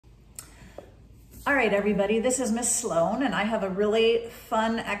All right, everybody, this is Miss Sloan, and I have a really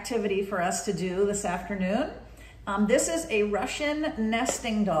fun activity for us to do this afternoon. This is a Russian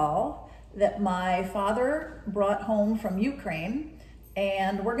nesting doll that my father brought home from Ukraine,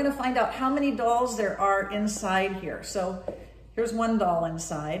 and we're gonna find out how many dolls there are inside here. So here's one doll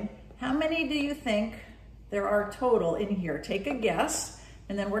inside. How many do you think there are total in here? Take a guess,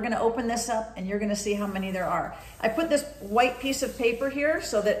 and then we're gonna open this up and you're gonna see how many there are. I put this white piece of paper here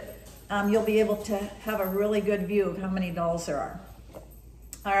so that you'll be able to have a really good view of how many dolls there are.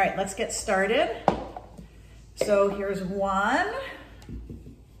 All right, let's get started. So here's one.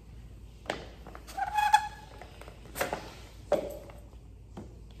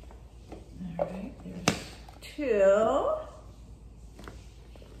 All right, there's two.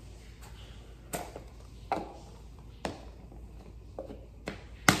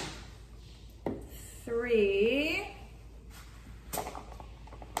 Three.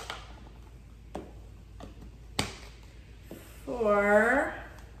 4,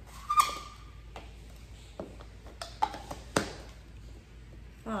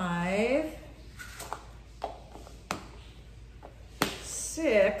 5,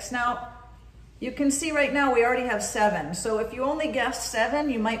 6. Now, you can see right now we already have 7. So if you only guessed 7,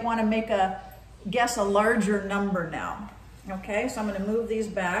 you might want to guess a larger number now. Okay, so I'm going to move these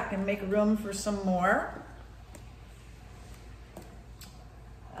back and make room for some more.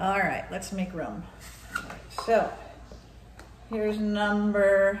 All right, let's make room. So here's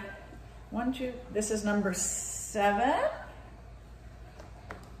number 1, 2, this is number 7.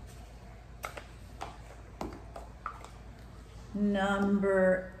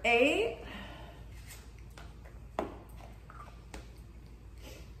 Number 8.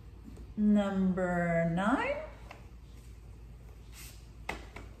 Number 9.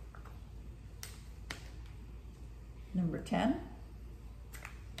 Number 10.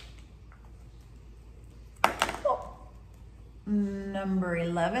 Number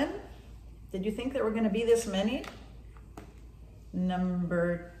 11. Did you think there were going to be this many?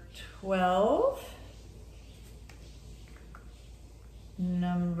 Number 12.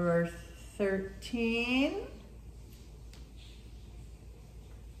 Number 13.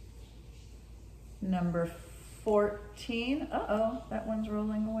 Number 14. Uh-oh, that one's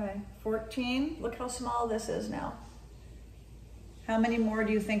rolling away. 14. Look how small this is now. How many more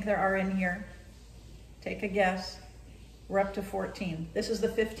do you think there are in here? Take a guess. We're up to 14. This is the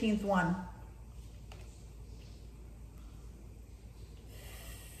 15th one.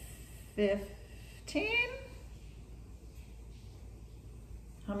 15.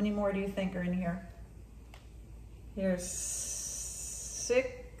 How many more do you think are in here? Here's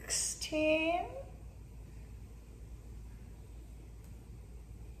 16.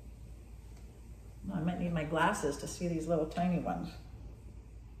 I might need my glasses to see these little tiny ones.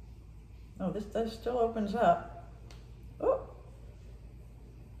 Oh, this still opens up. Oh,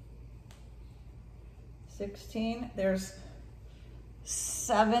 16, there's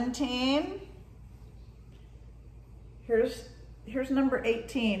 17. Here's number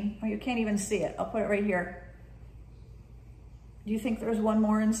 18. Oh, you can't even see it. I'll put it right here. Do you think there's one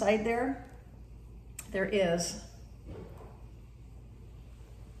more inside there? There is.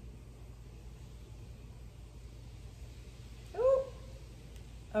 Ooh.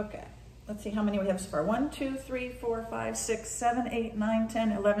 Okay. Let's see how many we have so far. 1, 2, 3, 4, 5, 6, 7, 8, 9,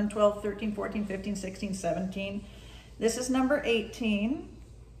 10, 11, 12, 13, 14, 15, 16, 17. This is number 18.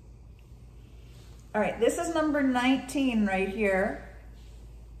 All right, this is number 19 right here.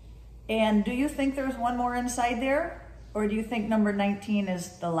 And do you think there's one more inside there? Or do you think number 19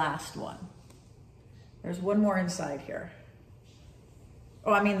 is the last one? There's one more inside here.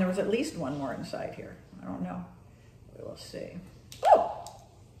 Oh, I mean, there was at least one more inside here. I don't know. We will see. Oh!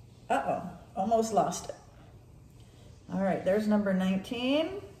 Uh-oh, almost lost it. All right, there's number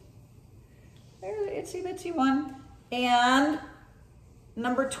 19. There's the itsy bitsy one. And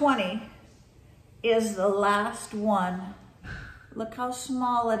number 20 is the last one. Look how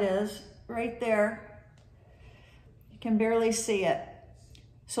small it is right there. You can barely see it.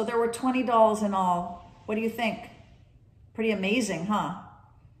 So there were 20 dolls in all. What do you think? Pretty amazing, huh?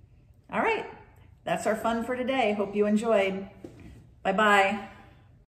 All right, that's our fun for today. Hope you enjoyed. Bye-bye.